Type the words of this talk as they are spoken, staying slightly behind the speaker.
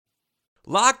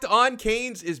Locked on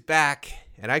Canes is back,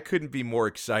 and I couldn't be more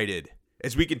excited.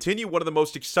 As we continue one of the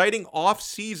most exciting off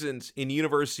seasons in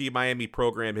University of Miami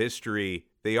program history,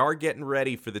 they are getting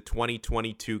ready for the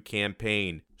 2022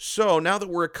 campaign. So now that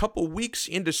we're a couple weeks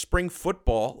into spring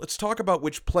football, let's talk about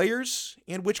which players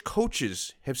and which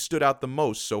coaches have stood out the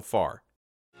most so far.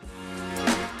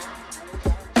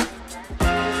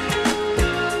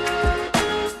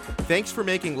 Thanks for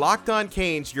making Locked On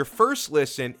Canes your first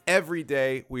listen every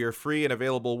day. We are free and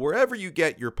available wherever you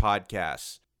get your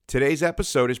podcasts. Today's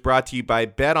episode is brought to you by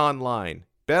BetOnline.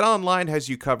 BetOnline has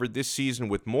you covered this season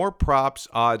with more props,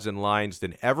 odds, and lines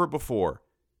than ever before.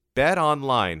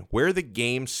 BetOnline, where the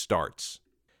game starts.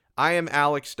 I am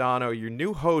Alex Dono, your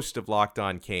new host of Locked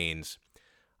On Canes.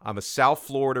 I'm a South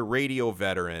Florida radio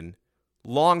veteran,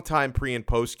 longtime pre- and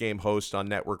post-game host on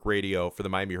network radio for the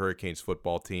Miami Hurricanes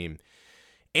football team.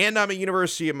 And I'm a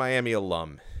University of Miami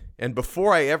alum. And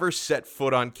before I ever set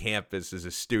foot on campus as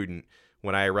a student,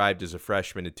 when I arrived as a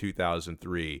freshman in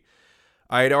 2003,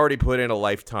 I had already put in a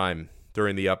lifetime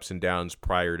during the ups and downs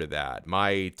prior to that.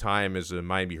 My time as a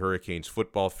Miami Hurricanes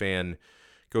football fan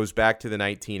goes back to the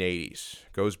 1980s.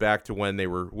 Goes back to when they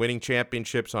were winning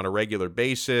championships on a regular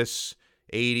basis,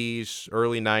 80s,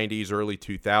 early 90s, early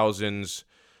 2000s.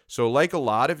 So like a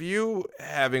lot of you,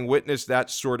 having witnessed that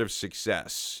sort of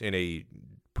success in a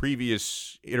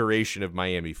previous iteration of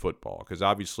Miami football, because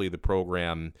obviously the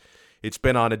program, it's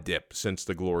been on a dip since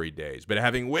the glory days. But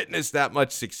having witnessed that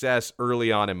much success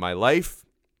early on in my life,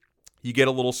 you get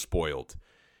a little spoiled.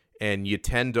 And you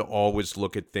tend to always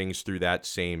look at things through that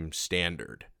same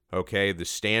standard, okay? The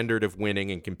standard of winning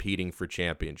and competing for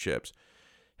championships.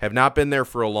 Have not been there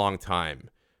for a long time.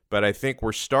 But I think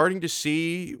we're starting to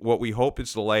see what we hope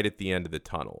is the light at the end of the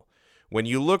tunnel. When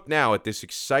you look now at this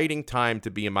exciting time to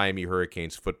be a Miami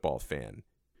Hurricanes football fan,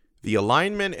 the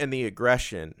alignment and the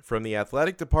aggression from the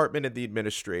athletic department and the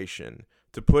administration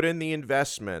to put in the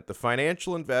investment, the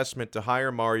financial investment to hire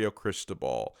Mario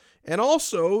Cristobal, and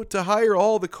also to hire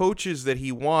all the coaches that he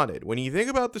wanted. When you think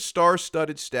about the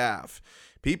star-studded staff,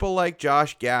 people like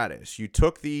Josh Gaddis, you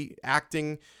took the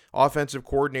acting offensive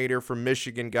coordinator from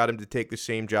Michigan, got him to take the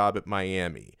same job at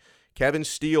Miami. Kevin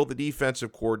Steele, the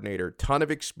defensive coordinator, ton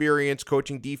of experience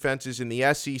coaching defenses in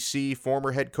the SEC,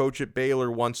 former head coach at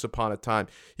Baylor once upon a time.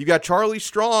 You've got Charlie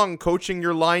Strong coaching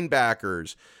your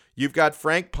linebackers. You've got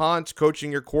Frank Ponce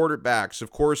coaching your quarterbacks.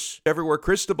 Of course, everywhere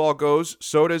Cristobal goes,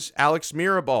 so does Alex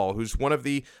Mirabal, who's one of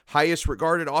the highest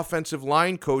regarded offensive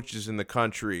line coaches in the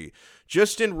country.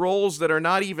 Just in roles that are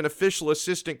not even official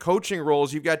assistant coaching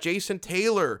roles, you've got Jason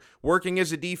Taylor working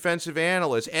as a defensive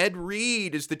analyst. Ed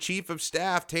Reed is the chief of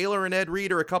staff. Taylor and Ed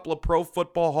Reed are a couple of Pro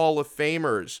Football Hall of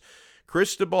Famers.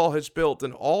 Cristobal has built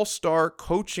an all-star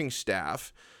coaching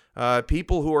staff.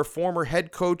 People who are former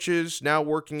head coaches now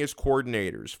working as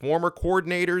coordinators. Former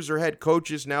coordinators or head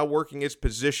coaches now working as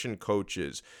position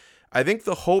coaches. I think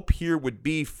the hope here would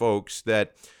be, folks,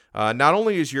 that not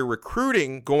only is your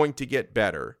recruiting going to get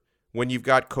better when you've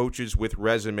got coaches with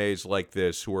resumes like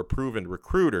this who are proven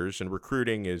recruiters, and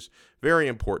recruiting is very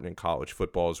important in college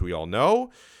football, as we all know,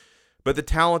 but the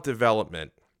talent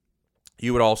development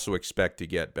you would also expect to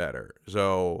get better.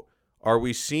 So are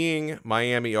we seeing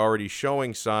Miami already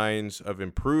showing signs of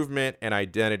improvement and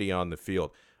identity on the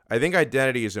field? I think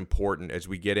identity is important as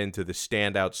we get into the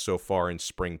standouts so far in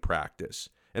spring practice.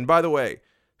 And by the way,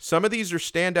 some of these are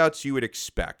standouts you would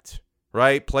expect,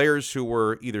 right? Players who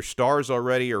were either stars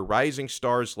already or rising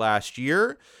stars last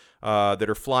year that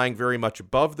are flying very much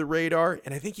above the radar.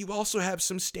 And I think you also have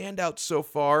some standouts so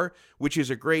far, which is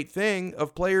a great thing,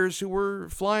 of players who were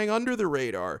flying under the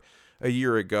radar a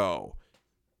year ago.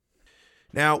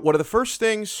 Now, one of the first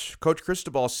things Coach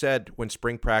Cristobal said when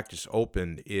spring practice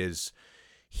opened is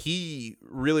he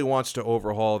really wants to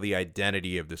overhaul the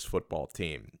identity of this football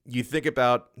team. You think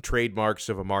about trademarks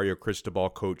of a Mario Cristobal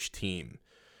coach team.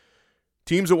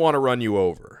 Teams that want to run you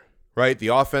over, right? The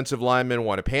offensive linemen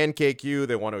want to pancake you.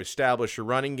 They want to establish a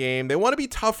running game. They want to be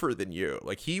tougher than you.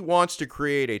 Like, he wants to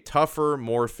create a tougher,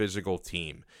 more physical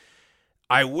team.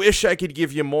 I wish I could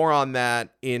give you more on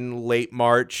that in late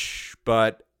March,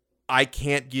 but I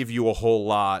can't give you a whole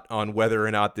lot on whether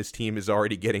or not this team is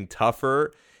already getting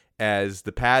tougher, as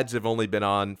the pads have only been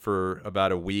on for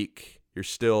about a week. You're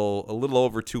still a little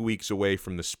over 2 weeks away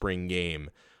from the spring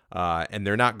game. And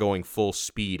they're not going full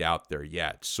speed out there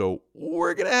yet. So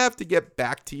we're going to have to get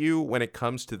back to you when it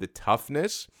comes to the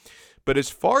toughness. But as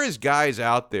far as guys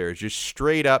out there just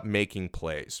straight up making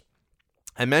plays,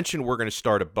 I mentioned we're going to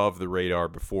start above the radar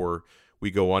before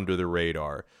we go under the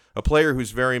radar. A player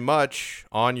who's very much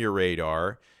on your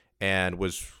radar and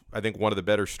was I think, one of the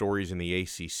better stories in the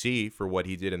ACC for what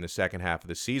he did in the second half of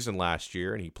the season last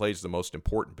year, and he plays the most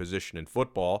important position in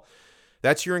football.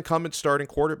 That's your incumbent starting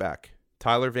quarterback,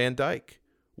 Tyler Van Dyke.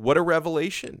 What a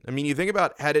revelation. I mean, you think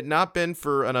about, had it not been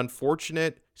for an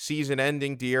unfortunate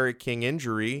season-ending D'Eriq King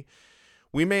injury,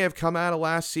 we may have come out of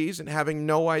last season having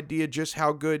no idea just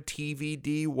how good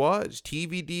TVD was.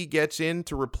 TVD gets in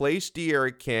to replace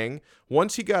D'Eriq King.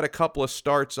 Once he got a couple of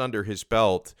starts under his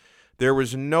belt, there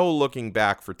was no looking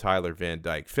back for Tyler Van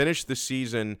Dyke. Finished the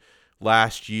season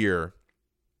last year,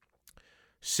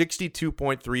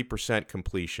 62.3%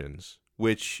 completions,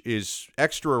 which is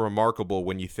extra remarkable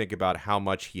when you think about how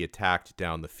much he attacked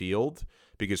down the field,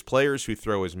 because players who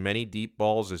throw as many deep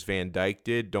balls as Van Dyke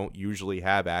did don't usually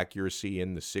have accuracy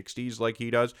in the 60s like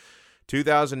he does.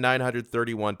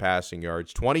 2,931 passing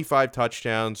yards, 25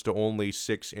 touchdowns to only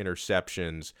 6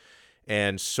 interceptions.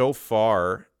 And so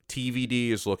far, TVD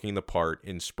is looking the part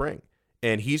in spring.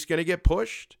 And he's going to get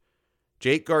pushed.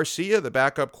 Jake Garcia, the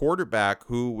backup quarterback,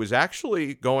 who was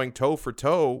actually going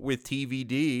toe-for-toe with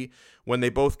TVD when they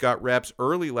both got reps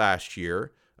early last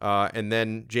year. And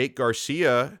then Jake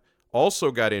Garcia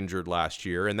also got injured last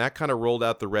year, and that kind of rolled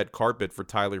out the red carpet for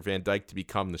Tyler Van Dyke to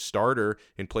become the starter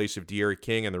in place of D'Eriq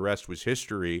King, and the rest was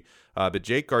history. But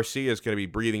Jake Garcia is going to be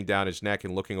breathing down his neck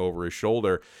and looking over his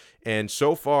shoulder. And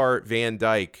so far, Van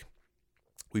Dyke,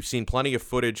 we've seen plenty of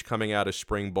footage coming out of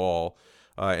spring ball,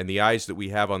 and the eyes that we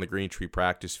have on the Green Tree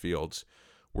practice fields.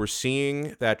 We're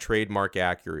seeing that trademark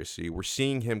accuracy. We're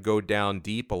seeing him go down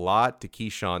deep a lot to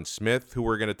Keyshawn Smith, who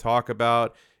we're going to talk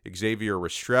about, Xavier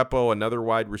Restrepo, another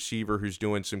wide receiver who's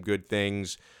doing some good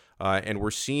things. And we're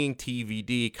seeing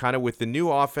TVD kind of with the new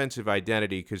offensive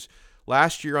identity, because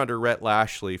last year under Rhett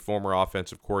Lashley, former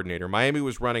offensive coordinator, Miami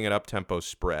was running an up-tempo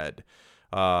spread.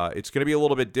 It's going to be a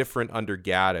little bit different under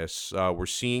Gaddis. We're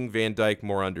seeing Van Dyke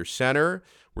more under center.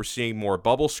 We're seeing more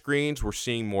bubble screens. We're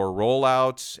seeing more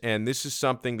rollouts. And this is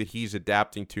something that he's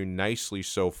adapting to nicely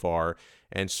so far.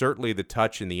 And certainly the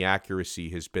touch and the accuracy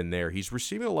has been there. He's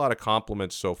receiving a lot of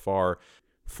compliments so far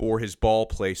for his ball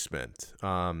placement.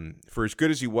 For as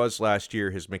good as he was last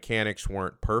year, his mechanics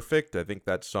weren't perfect. I think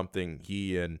that's something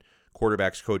he and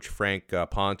quarterbacks coach Frank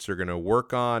Ponce are going to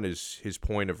work on, is his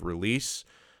point of release.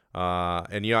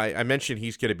 And, you know, I mentioned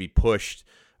he's going to be pushed.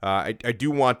 I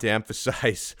do want to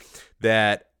emphasize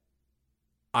that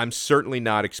I'm certainly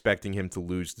not expecting him to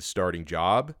lose the starting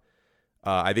job.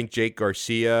 I think Jake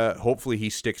Garcia, hopefully he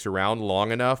sticks around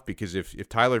long enough, because if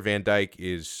Tyler Van Dyke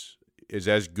is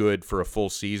as good for a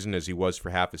full season as he was for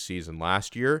half a season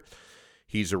last year,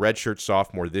 he's a redshirt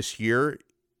sophomore this year,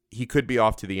 he could be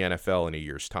off to the NFL in a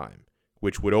year's time,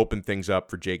 which would open things up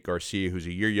for Jake Garcia, who's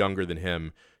a year younger than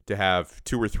him, to have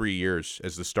 2 or 3 years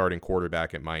as the starting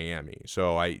quarterback at Miami.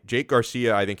 So Jake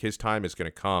Garcia, I think his time is going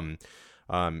to come.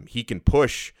 He can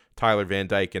push Tyler Van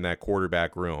Dyke in that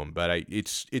quarterback room, but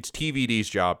it's TVD's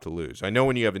job to lose. I know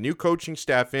when you have a new coaching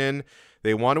staff in,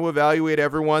 they want to evaluate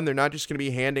everyone. They're not just going to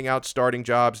be handing out starting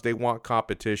jobs. They want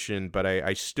competition, but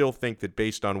I still think that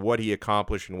based on what he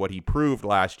accomplished and what he proved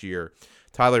last year,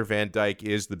 Tyler Van Dyke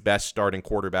is the best starting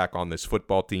quarterback on this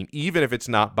football team, even if it's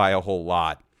not by a whole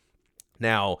lot.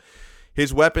 Now,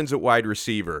 his weapons at wide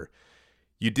receiver.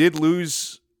 You did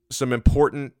lose some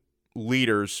important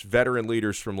leaders, veteran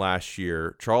leaders from last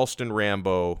year. Charleston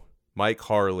Rambo, Mike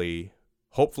Harley.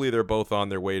 Hopefully they're both on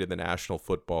their way to the National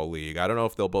Football League. I don't know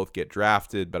if they'll both get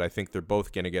drafted, but I think they're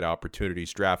both going to get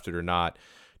opportunities, drafted or not,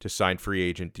 to sign free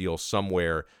agent deals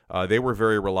somewhere. They were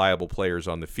very reliable players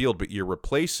on the field, but you're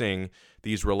replacing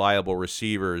these reliable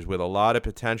receivers with a lot of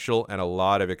potential and a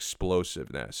lot of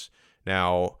explosiveness.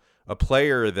 Now, a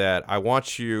player that I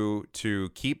want you to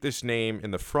keep this name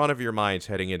in the front of your minds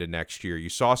heading into next year. You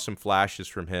saw some flashes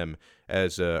from him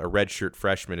as a redshirt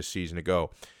freshman a season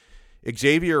ago.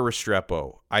 Xavier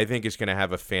Restrepo, I think, is going to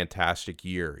have a fantastic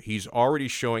year. He's already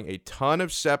showing a ton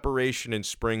of separation in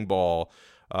spring ball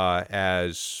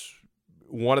as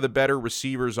one of the better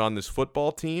receivers on this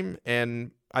football team,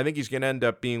 and I think he's going to end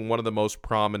up being one of the most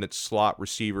prominent slot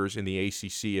receivers in the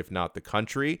ACC, if not the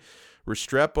country.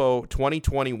 Restrepo,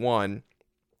 2021,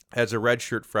 as a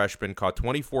redshirt freshman, caught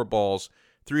 24 balls,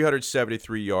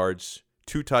 373 yards,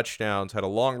 2 touchdowns, had a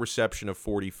long reception of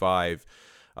 45.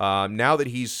 Now that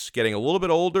he's getting a little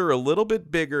bit older, a little bit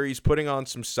bigger, he's putting on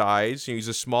some size. He's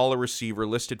a smaller receiver,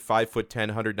 listed 5'10",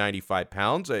 195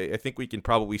 pounds. I think we can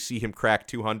probably see him crack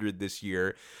 200 this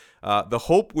year. The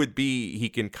hope would be he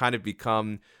can kind of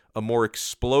become a more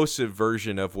explosive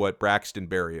version of what Braxton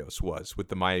Berrios was with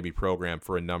the Miami program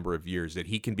for a number of years, that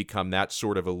he can become that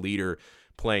sort of a leader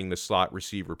playing the slot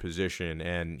receiver position.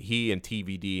 And he and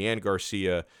TVD and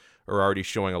Garcia are already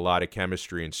showing a lot of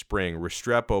chemistry in spring.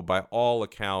 Restrepo, by all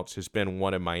accounts, has been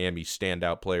one of Miami's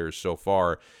standout players so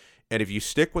far. And if you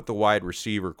stick with the wide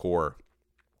receiver core,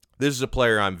 this is a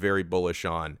player I'm very bullish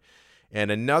on. And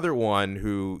another one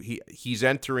who he's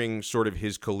entering sort of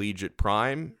his collegiate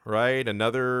prime, right?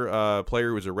 Another player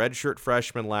who was a redshirt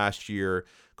freshman last year,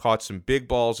 caught some big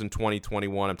balls in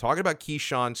 2021. I'm talking about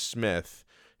Keyshawn Smith,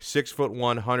 6'1",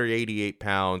 188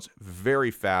 pounds,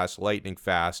 very fast, lightning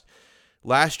fast.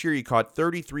 Last year, he caught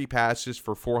 33 passes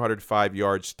for 405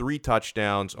 yards, 3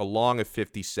 touchdowns, along of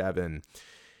 57.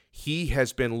 He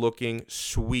has been looking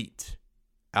sweet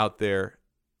out there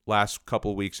last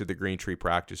couple of weeks at the Green Tree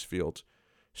practice fields,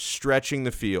 stretching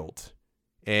the field.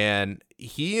 And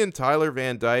he and Tyler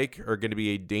Van Dyke are going to be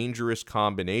a dangerous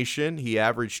combination. He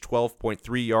averaged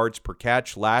 12.3 yards per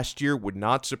catch last year. Would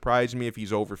not surprise me if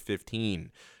he's over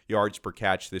 15 yards per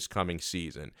catch this coming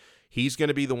season. He's going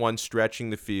to be the one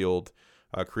stretching the field,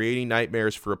 creating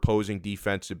nightmares for opposing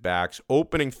defensive backs,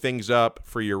 opening things up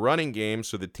for your running game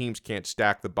so the teams can't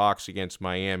stack the box against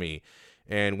Miami.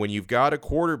 And when you've got a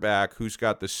quarterback who's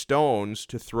got the stones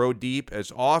to throw deep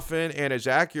as often and as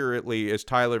accurately as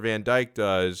Tyler Van Dyke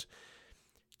does,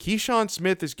 Keyshawn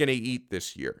Smith is going to eat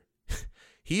this year.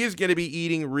 He is going to be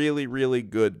eating really, really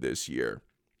good this year.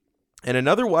 And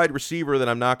another wide receiver that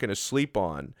I'm not going to sleep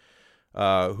on,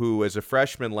 who as a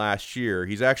freshman last year,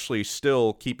 he's actually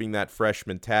still keeping that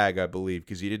freshman tag, I believe,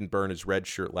 because he didn't burn his red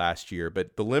shirt last year.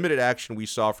 But the limited action we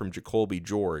saw from Jacoby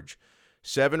George,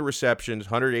 7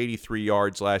 receptions, 183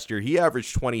 yards last year. He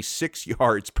averaged 26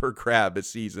 yards per grab a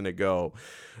season ago,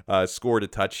 scored a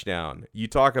touchdown. You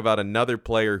talk about another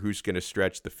player who's going to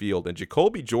stretch the field. And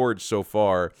Jacoby George so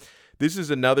far, this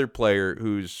is another player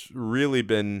who's really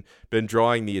been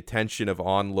drawing the attention of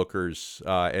onlookers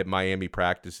at Miami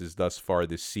practices thus far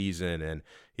this season. And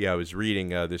yeah, I was reading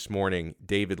this morning,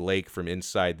 David Lake from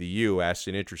Inside the U asked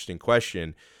an interesting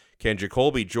question. Can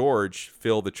Jacoby George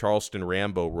fill the Charleston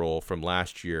Rambo role from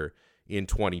last year in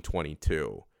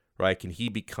 2022, right? Can he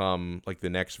become like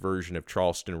the next version of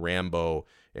Charleston Rambo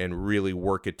and really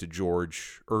work it to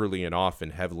George early and often,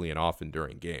 heavily and often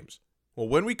during games? Well,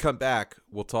 when we come back,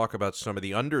 we'll talk about some of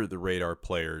the under-the-radar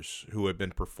players who have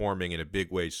been performing in a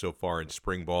big way so far in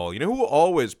spring ball. You know who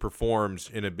always performs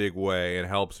in a big way and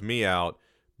helps me out?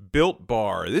 Built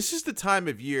Bar. This is the time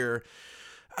of year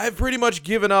I've pretty much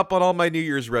given up on all my New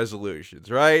Year's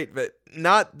resolutions, right? But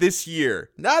not this year.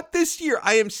 Not this year.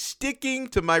 I am sticking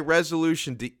to my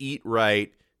resolution to eat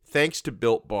right thanks to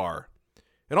Built Bar.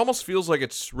 It almost feels like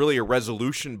it's really a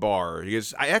resolution bar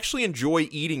because I actually enjoy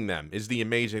eating them is the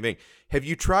amazing thing. Have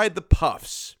you tried the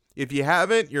Puffs? If you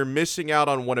haven't, you're missing out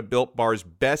on one of Built Bar's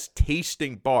best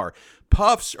tasting bar.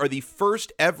 Puffs are the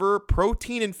first ever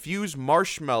protein-infused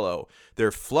marshmallow.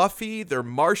 They're fluffy, they're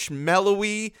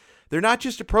marshmallowy. They're not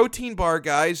just a protein bar,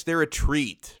 guys. They're a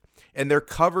treat. And they're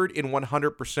covered in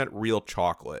 100% real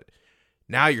chocolate.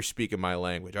 Now you're speaking my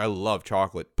language. I love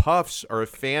chocolate. Puffs are a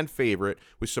fan favorite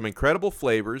with some incredible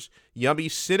flavors. Yummy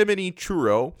cinnamony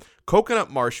churro,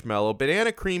 coconut marshmallow,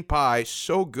 banana cream pie.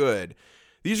 So good.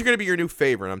 These are going to be your new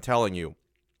favorite, I'm telling you.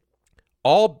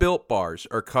 All Built Bars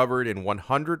are covered in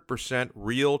 100%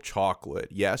 real chocolate.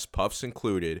 Yes, Puffs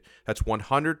included. That's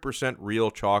 100% real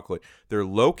chocolate. They're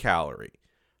low calorie.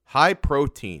 High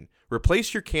protein.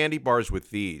 Replace your candy bars with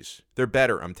these. They're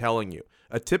better, I'm telling you.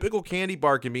 A typical candy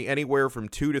bar can be anywhere from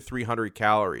 200 to 300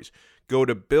 calories. Go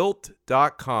to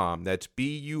Built.com. That's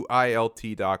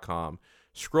BUILT.com.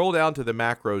 Scroll down to the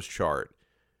macros chart.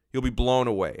 You'll be blown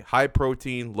away. High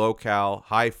protein, low cal,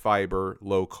 high fiber,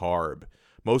 low carb.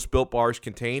 Most Built Bars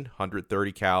contain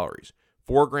 130 calories.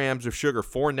 4 grams of sugar,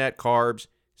 4 net carbs,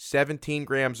 17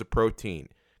 grams of protein.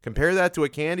 Compare that to a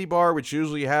candy bar, which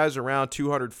usually has around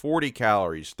 240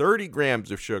 calories, 30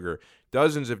 grams of sugar,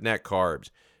 dozens of net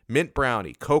carbs, mint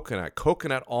brownie,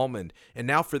 coconut almond, and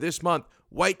now for this month,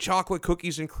 white chocolate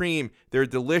cookies and cream. They're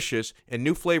delicious, and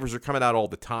new flavors are coming out all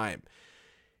the time.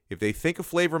 If they think a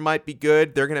flavor might be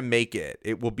good, they're going to make it.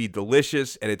 It will be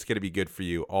delicious, and it's going to be good for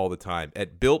you all the time.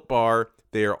 At Built Bar,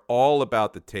 they are all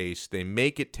about the taste. They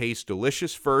make it taste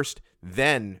delicious first,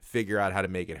 then figure out how to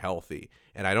make it healthy.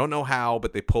 And I don't know how,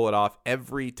 but they pull it off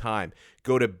every time.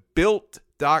 Go to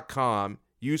Built.com,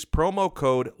 use promo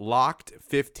code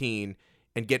LOCKED15,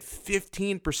 and get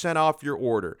 15% off your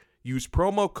order. Use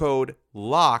promo code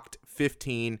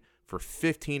LOCKED15 for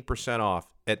 15% off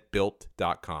at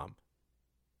Built.com.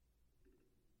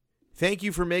 Thank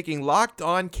you for making Locked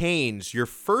On Canes your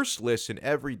first listen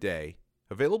every day.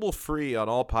 Available free on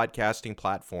all podcasting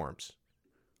platforms.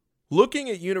 Looking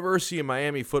at University of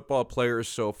Miami football players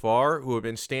so far who have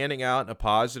been standing out in a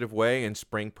positive way in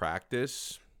spring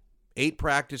practice, 8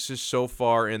 practices so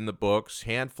far in the books.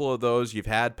 Handful of those you've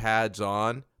had pads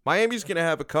on. Miami's going to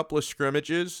have a couple of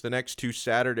scrimmages the next 2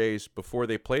 Saturdays before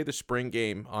they play the spring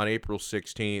game on April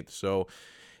 16th. So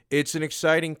it's an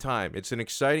exciting time. It's an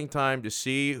exciting time to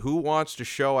see who wants to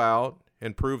show out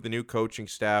and prove the new coaching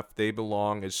staff they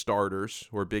belong as starters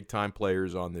or big-time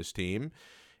players on this team,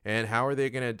 and how are they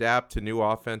going to adapt to new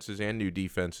offenses and new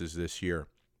defenses this year.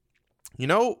 You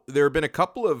know, there have been a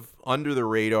couple of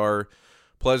under-the-radar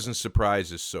pleasant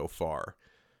surprises so far.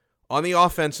 On the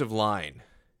offensive line,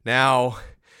 now,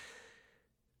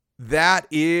 that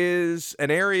is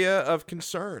an area of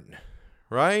concern,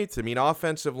 right? I mean,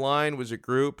 offensive line was a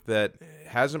group that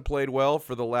hasn't played well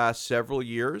for the last several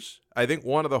years. I think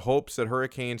one of the hopes that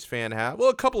Hurricanes fans have, well,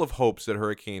 a couple of hopes that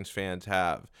Hurricanes fans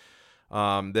have,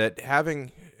 that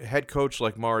having a head coach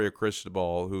like Mario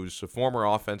Cristobal, who's a former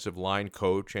offensive line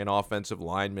coach and offensive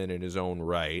lineman in his own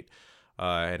right,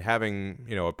 and having,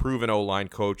 a proven O-line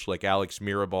coach like Alex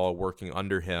Mirabal working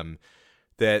under him,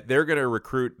 that they're going to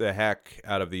recruit the heck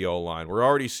out of the O-line. We're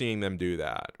already seeing them do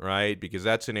that, right? Because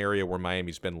that's an area where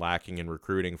Miami's been lacking in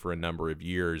recruiting for a number of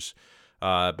years.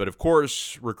 But of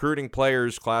course, recruiting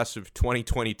players class of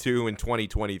 2022 and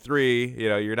 2023,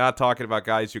 you're not talking about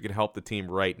guys who can help the team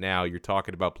right now. You're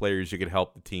talking about players who can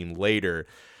help the team later.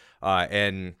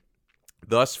 And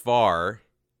thus far,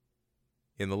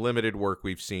 in the limited work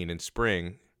we've seen in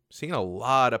spring, seen a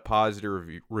lot of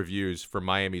positive reviews for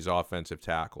Miami's offensive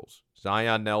tackles.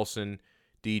 Zion Nelson,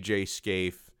 DJ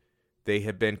Scaife, they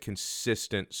have been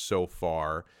consistent so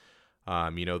far.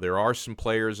 There are some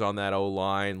players on that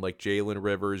O-line like Jalen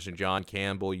Rivers and John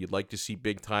Campbell you'd like to see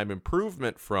big-time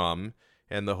improvement from,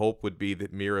 and the hope would be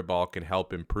that Mirabal can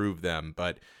help improve them.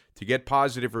 But to get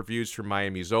positive reviews from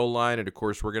Miami's O-line, and of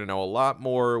course we're going to know a lot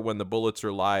more when the Bullets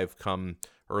are live come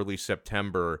early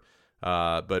September.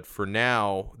 But for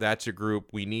now, that's a group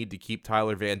we need to keep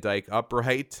Tyler Van Dyke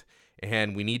upright,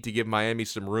 and we need to give Miami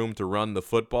some room to run the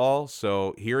football.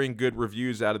 So hearing good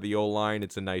reviews out of the O-line,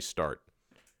 it's a nice start.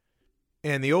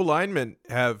 And the O-linemen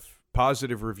have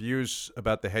positive reviews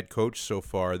about the head coach so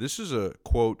far. This is a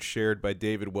quote shared by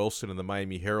David Wilson in the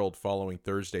Miami Herald following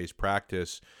Thursday's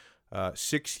practice.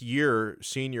 6-year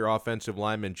senior offensive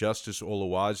lineman Justice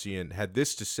Oluwazian had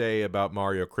this to say about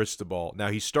Mario Cristobal. Now,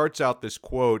 he starts out this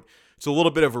quote. It's a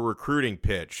little bit of a recruiting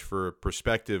pitch for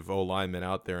prospective O-linemen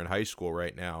out there in high school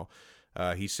right now.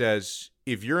 He says,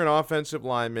 if you're an offensive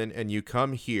lineman and you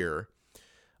come here,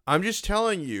 I'm just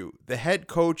telling you, the head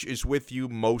coach is with you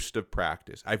most of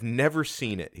practice. I've never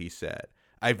seen it, he said.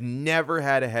 I've never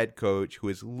had a head coach who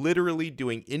is literally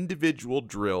doing individual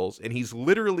drills, and he's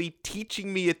literally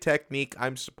teaching me a technique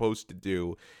I'm supposed to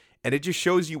do, and it just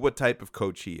shows you what type of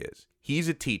coach he is. He's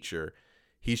a teacher.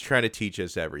 He's trying to teach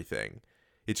us everything.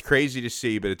 It's crazy to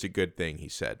see, but it's a good thing, he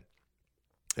said.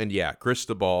 And yeah,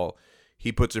 Cristobal,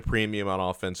 he puts a premium on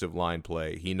offensive line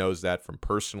play. He knows that from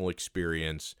personal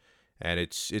experience. And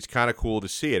it's kind of cool to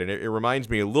see it. And it reminds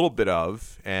me a little bit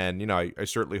of, and, I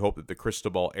certainly hope that the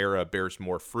Cristobal era bears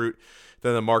more fruit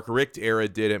than the Mark Richt era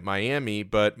did at Miami.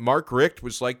 But Mark Richt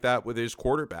was like that with his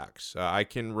quarterbacks. I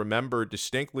can remember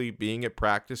distinctly being at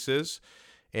practices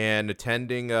and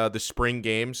attending the spring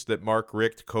games that Mark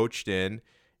Richt coached in.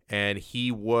 And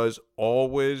he was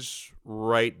always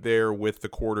right there with the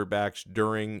quarterbacks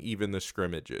during even the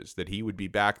scrimmages, that he would be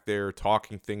back there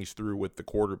talking things through with the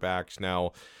quarterbacks.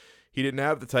 Now, he didn't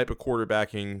have the type of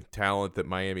quarterbacking talent that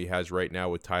Miami has right now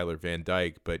with Tyler Van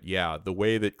Dyke. But yeah, the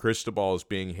way that Cristobal is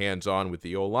being hands-on with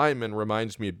the O-lineman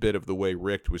reminds me a bit of the way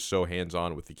Richt was so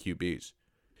hands-on with the QBs.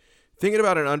 Thinking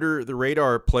about an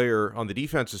under-the-radar player on the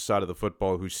defensive side of the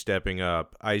football who's stepping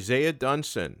up, Isaiah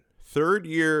Dunson,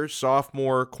 third-year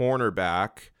sophomore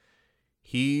cornerback.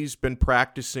 He's been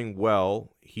practicing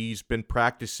well. He's been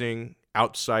practicing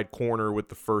outside corner with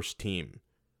the first team.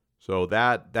 So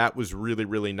that was really,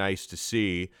 really nice to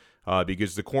see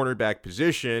because the cornerback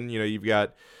position, you've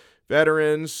got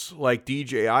veterans like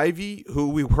DJ Ivey, who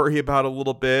we worry about a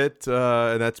little bit,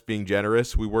 and that's being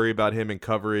generous. We worry about him in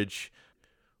coverage.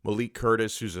 Malik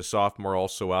Curtis, who's a sophomore,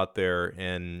 also out there.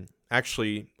 And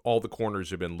actually, all the corners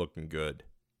have been looking good.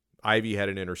 Ivey had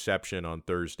an interception on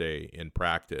Thursday in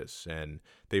practice, and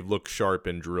they've looked sharp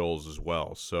in drills as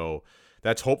well. So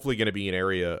that's hopefully going to be an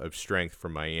area of strength for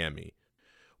Miami.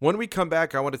 When we come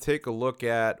back, I want to take a look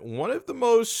at one of the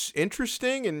most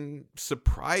interesting and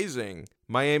surprising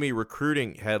Miami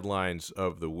recruiting headlines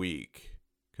of the week.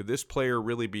 Could this player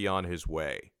really be on his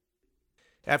way?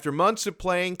 After months of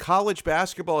playing, college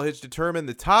basketball has determined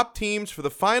the top teams for the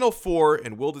Final Four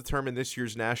and will determine this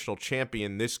year's national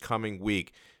champion this coming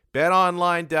week.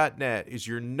 BetOnline.net is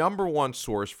your number one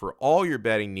source for all your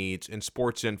betting needs and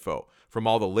sports info, from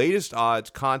all the latest odds,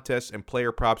 contests, and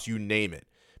player props, you name it.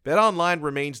 BetOnline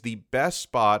remains the best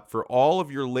spot for all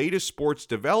of your latest sports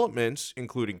developments,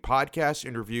 including podcast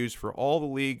interviews for all the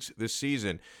leagues this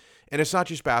season. And it's not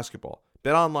just basketball.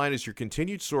 BetOnline is your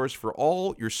continued source for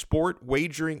all your sport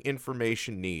wagering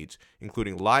information needs,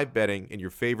 including live betting and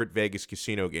your favorite Vegas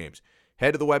casino games.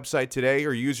 Head to the website today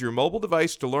or use your mobile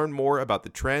device to learn more about the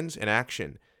trends and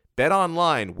action.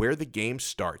 BetOnline, where the game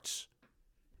starts.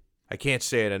 I can't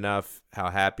say it enough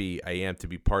how happy I am to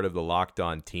be part of the Locked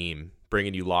On team,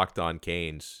 bringing you Locked On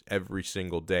Canes every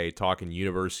single day, talking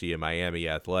University of Miami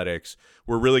athletics.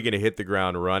 We're really going to hit the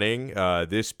ground running.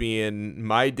 This being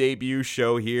my debut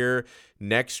show here.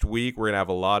 Next week, we're going to have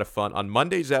a lot of fun. On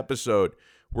Monday's episode,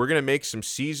 we're going to make some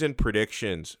season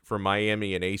predictions for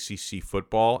Miami and ACC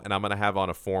football, and I'm going to have on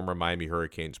a former Miami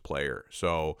Hurricanes player.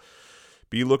 So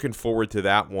be looking forward to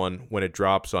that one when it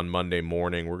drops on Monday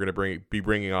morning. We're going to be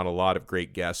bringing on a lot of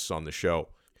great guests on the show.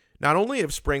 Not only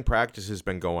have spring practices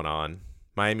been going on,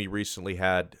 Miami recently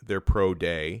had their pro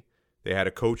day. They had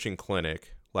a coaching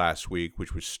clinic last week,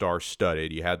 which was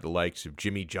star-studded. You had the likes of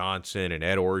Jimmy Johnson and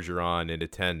Ed Orgeron in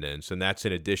attendance, and that's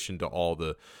in addition to all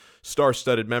the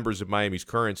star-studded members of Miami's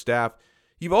current staff.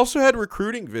 You've also had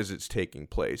recruiting visits taking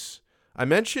place. I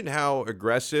mentioned how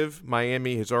aggressive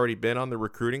Miami has already been on the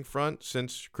recruiting front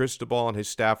since Cristobal and his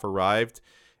staff arrived,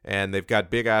 and they've got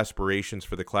big aspirations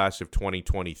for the class of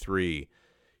 2023.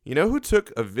 You know who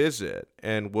took a visit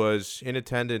and was in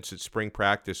attendance at spring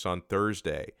practice on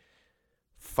Thursday?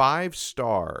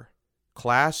 5-star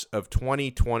class of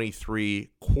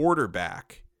 2023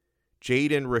 quarterback,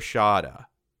 Jaden Rashada.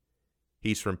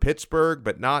 He's from Pittsburgh,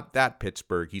 but not that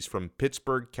Pittsburgh. He's from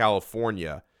Pittsburgh,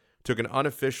 California. Took an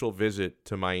unofficial visit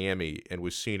to Miami and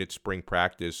was seen at spring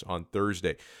practice on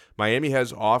Thursday. Miami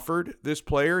has offered this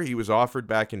player. He was offered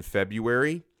back in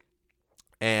February.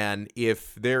 And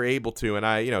if they're able to,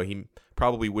 and he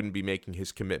probably wouldn't be making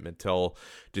his commitment till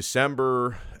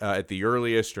December at the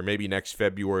earliest, or maybe next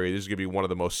February. This is going to be one of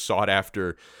the most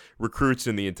sought-after recruits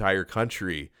in the entire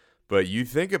country. But you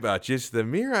think about just the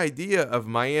mere idea of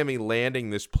Miami landing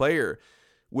this player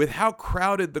with how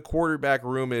crowded the quarterback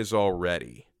room is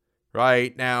already.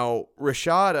 Right now,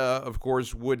 Rashada, of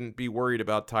course, wouldn't be worried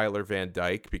about Tyler Van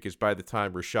Dyke because by the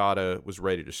time Rashada was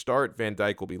ready to start, Van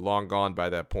Dyke will be long gone by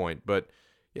that point. But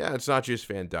yeah, it's not just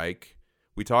Van Dyke.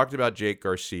 We talked about Jake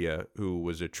Garcia, who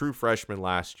was a true freshman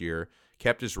last year,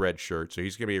 kept his red shirt, so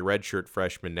he's going to be a redshirt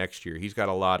freshman next year. He's got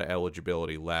a lot of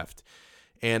eligibility left.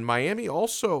 And Miami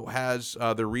also has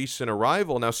the recent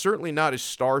arrival, now certainly not as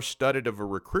star-studded of a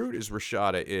recruit as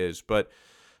Rashada is, but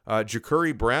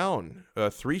Ja'Curry Brown, a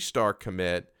 3-star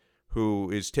commit, who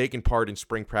is taking part in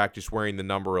spring practice wearing the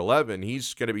number 11.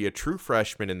 He's going to be a true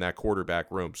freshman in that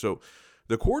quarterback room. So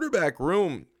the quarterback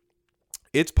room,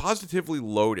 it's positively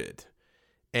loaded.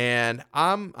 And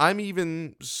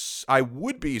I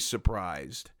would be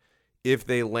surprised if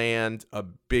they land a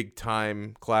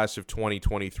big-time class of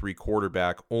 2023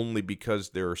 quarterback only because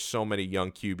there are so many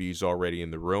young QBs already in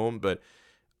the room. But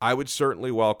I would certainly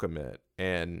welcome it.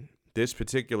 And this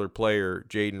particular player,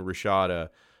 Jaden Rashada,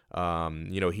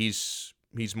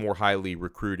 he's more highly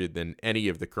recruited than any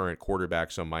of the current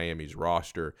quarterbacks on Miami's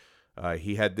roster.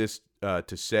 He had this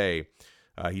to say.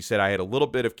 He said, I had a little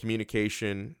bit of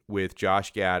communication with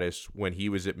Josh Gaddis when he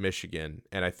was at Michigan,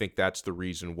 and I think that's the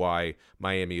reason why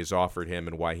Miami has offered him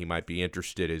and why he might be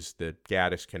interested is the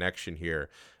Gaddis connection here.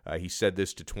 He said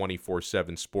this to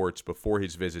 24/7 Sports before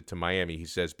his visit to Miami. He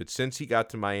says, but since he got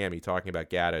to Miami, talking about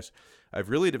Gaddis, I've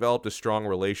really developed a strong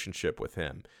relationship with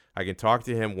him. I can talk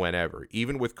to him whenever.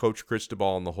 Even with Coach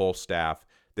Cristobal and the whole staff,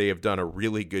 they have done a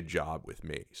really good job with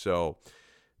me. So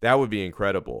that would be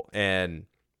incredible. And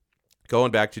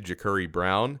going back to Ja'Curry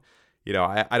Brown,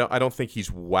 I don't think he's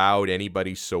wowed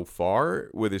anybody so far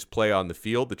with his play on the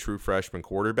field, the true freshman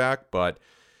quarterback. But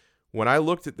when I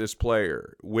looked at this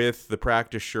player with the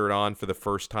practice shirt on for the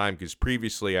first time, because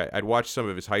previously I'd watched some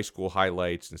of his high school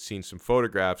highlights and seen some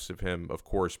photographs of him, of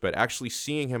course, but actually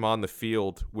seeing him on the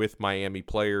field with Miami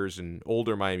players and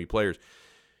older Miami players,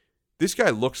 this guy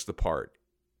looks the part,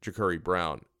 Ja'Curry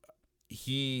Brown.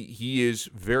 He is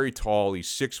very tall. He's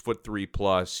 6'3"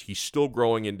 plus. He's still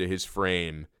growing into his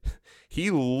frame. He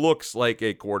looks like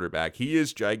a quarterback. He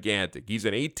is gigantic. He's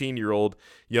an 18-year-old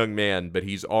young man, but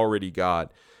he's already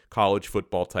got college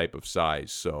football type of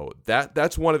size. So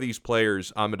that's one of these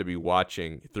players I'm going to be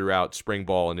watching throughout spring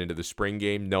ball and into the spring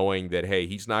game, knowing that, hey,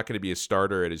 he's not going to be a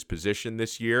starter at his position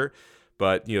this year.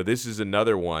 But, this is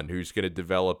another one who's going to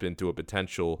develop into a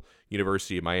potential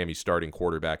University of Miami starting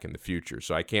quarterback in the future.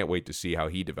 So I can't wait to see how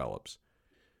he develops.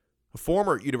 A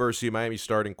former University of Miami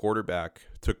starting quarterback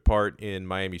took part in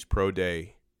Miami's Pro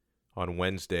Day on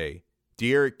Wednesday.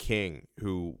 D'Eriq King,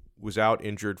 who was out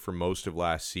injured for most of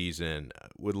last season,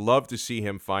 would love to see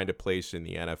him find a place in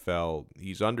the NFL.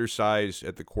 He's undersized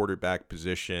at the quarterback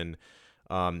position.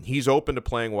 He's open to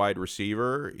playing wide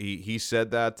receiver. He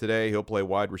said that today. He'll play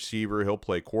wide receiver. He'll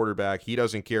play quarterback. He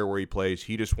doesn't care where he plays.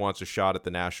 He just wants a shot at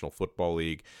the National Football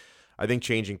League. I think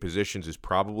changing positions is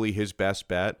probably his best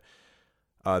bet.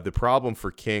 The problem for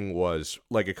King was,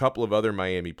 like a couple of other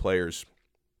Miami players,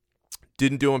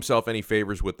 didn't do himself any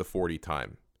favors with the 40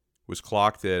 time. Was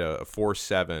clocked at a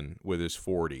 4.7 with his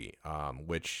 40,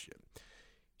 which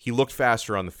he looked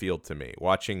faster on the field to me.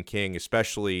 Watching King,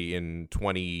 especially in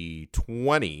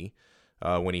 2020,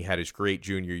 when he had his great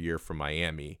junior year from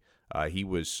Miami, he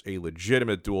was a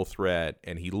legitimate dual threat,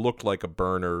 and he looked like a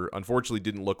burner. Unfortunately,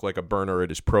 didn't look like a burner at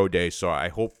his pro day, so I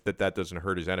hope that doesn't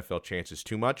hurt his NFL chances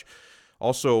too much.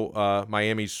 Also,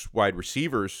 Miami's wide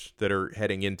receivers that are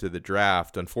heading into the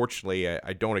draft, unfortunately,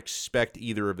 I don't expect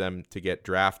either of them to get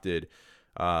drafted,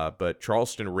 but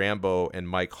Charleston Rambo and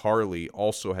Mike Harley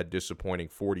also had disappointing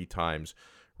 40 times.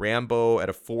 Rambo at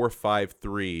a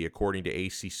 4.53, according to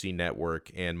ACC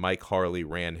Network, and Mike Harley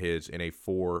ran his in a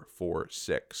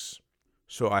 4.46.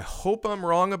 So I hope I'm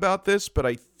wrong about this, but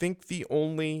I think the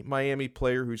only Miami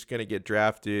player who's going to get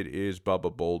drafted is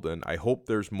Bubba Bolden. I hope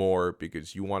there's more,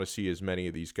 because you want to see as many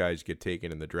of these guys get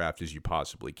taken in the draft as you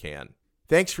possibly can.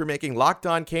 Thanks for making Locked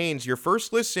On Canes your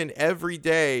first listen every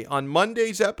day. On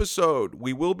Monday's episode,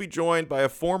 we will be joined by a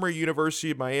former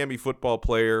University of Miami football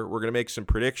player. We're going to make some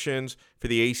predictions for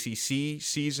the ACC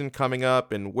season coming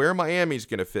up and where Miami's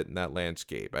going to fit in that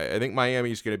landscape. I think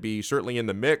Miami's going to be certainly in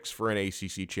the mix for an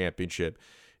ACC championship.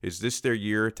 Is this their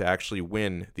year to actually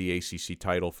win the ACC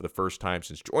title for the first time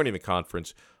since joining the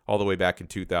conference all the way back in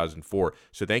 2004?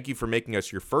 So thank you for making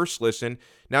us your first listen.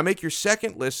 Now make your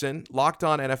second listen Locked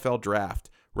On NFL Draft.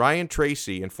 Ryan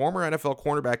Tracy and former NFL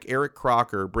cornerback Eric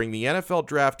Crocker bring the NFL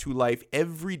Draft to life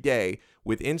every day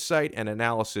with insight and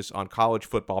analysis on college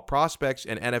football prospects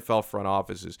and NFL front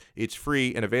offices. It's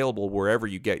free and available wherever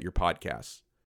you get your podcasts.